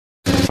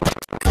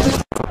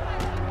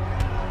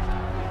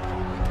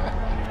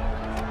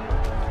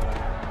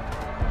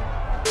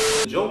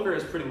Joker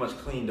is pretty much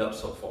cleaned up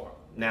so far.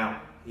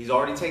 Now, he's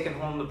already taken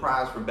home the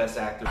prize for Best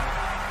Actor.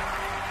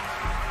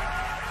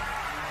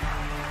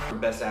 For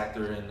Best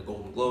Actor in the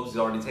Golden Globes. He's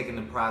already taken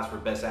the prize for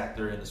Best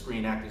Actor in the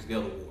Screen Actors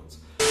Guild Awards.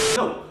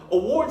 No,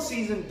 award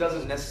season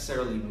doesn't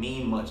necessarily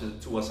mean much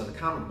to us in the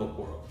comic book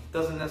world. It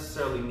doesn't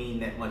necessarily mean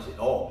that much at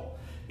all.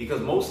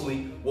 Because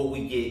mostly what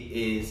we get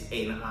is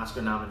an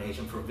Oscar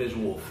nomination for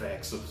visual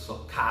effects, or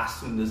some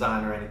costume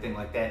design or anything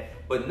like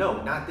that. But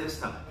no, not this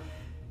time.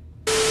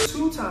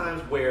 2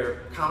 times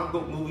where comic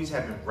book movies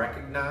have been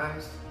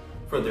recognized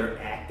for their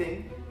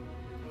acting.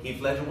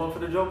 Heath Ledger won for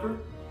the Joker.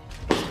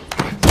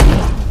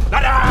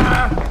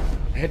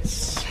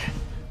 It's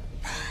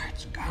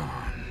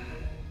gone.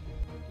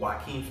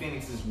 Joaquin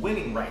Phoenix is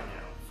winning right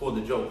now for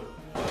the Joker.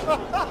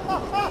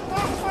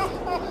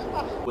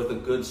 With a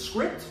good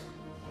script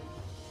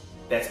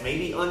that's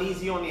maybe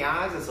uneasy on the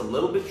eyes, it's a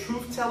little bit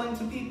truth-telling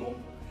to people,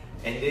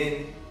 and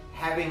then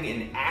having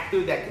an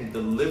actor that can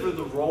deliver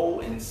the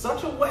role in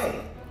such a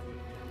way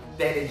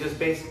that it just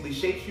basically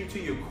shakes you to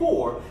your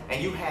core,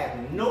 and you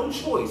have no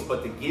choice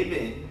but to give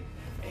in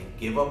and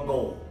give up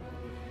gold.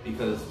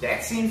 Because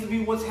that seems to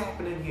be what's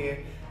happening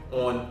here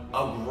on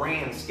a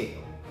grand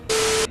scale.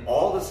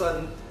 All of a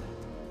sudden,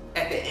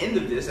 at the end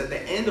of this, at the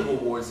end of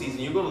award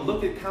season, you're gonna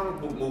look at comic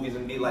book movies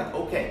and be like,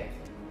 okay,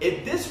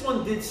 if this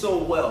one did so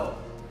well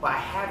by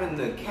having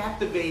the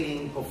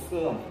captivating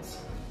performance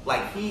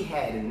like he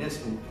had in this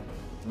movie,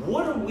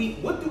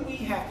 what do we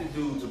have to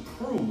do to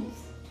prove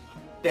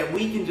that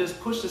we can just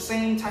push the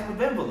same type of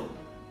envelope?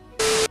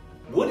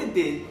 What it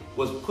did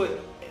was put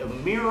a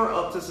mirror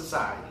up to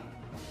society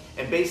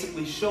and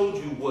basically showed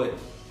you what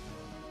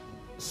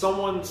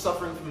someone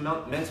suffering from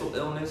mental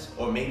illness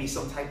or maybe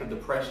some type of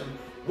depression,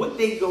 what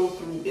they go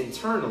through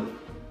internally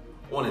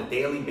on a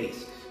daily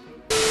basis.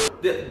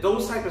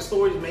 Those type of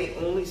stories may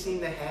only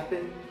seem to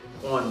happen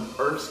on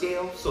Earth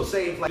scale. So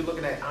say if like you're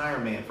looking at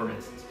Iron Man, for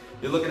instance,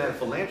 you're looking at a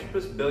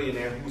philanthropist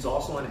billionaire who's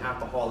also an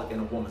alcoholic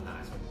and a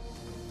womanizer.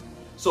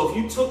 So if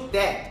you took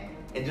that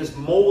and just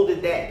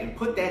molded that and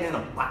put that in a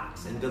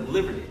box and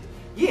delivered it,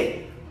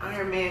 yeah,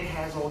 Iron Man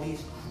has all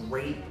these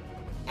great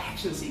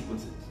action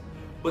sequences.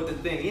 But the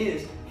thing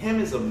is, him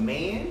as a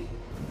man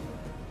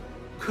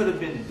could have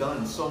been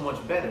done so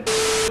much better.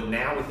 But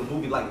now with a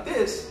movie like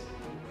this,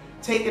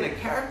 taking a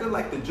character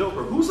like the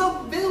Joker, who's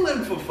a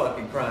villain for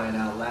fucking crying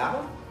out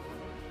loud,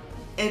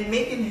 and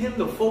making him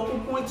the focal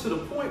point to the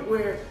point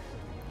where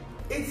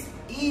it's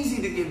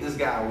easy to give this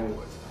guy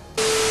awards.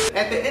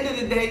 At the end of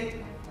the day,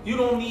 you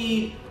don't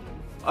need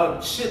a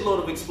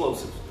shitload of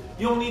explosives.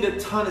 You don't need a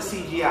ton of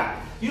CGI.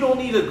 You don't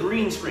need a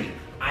green screen.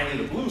 I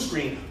need a blue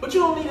screen, but you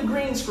don't need a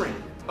green screen,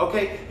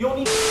 okay? You don't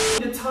need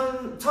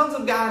tons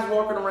of guys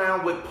walking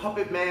around with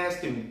puppet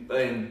masks and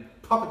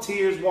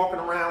puppeteers walking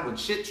around with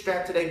shit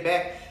strapped to their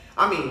back.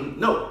 I mean,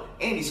 no,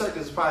 Andy Serkis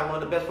is probably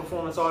one of the best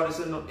performance artists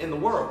in the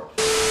world.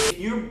 If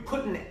you're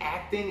putting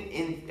acting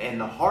in and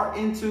the heart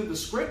into the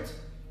script,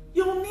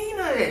 you don't need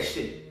none of that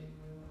shit.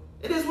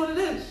 It is what it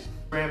is.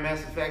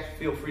 Grandmaster FAQs,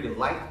 feel free to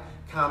like,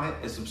 comment,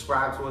 and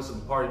subscribe to us on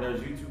the Party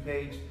Nerds YouTube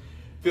page.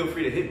 Feel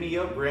free to hit me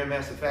up,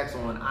 Grandmaster FAQs,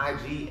 on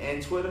IG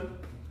and Twitter.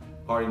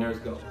 Party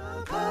Nerds go.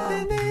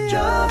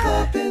 Jump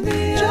up in the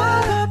air.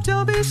 Jump up,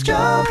 don't be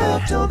scared. Jump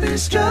up, don't be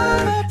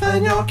scared.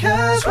 And your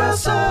cares will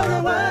soar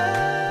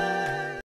away.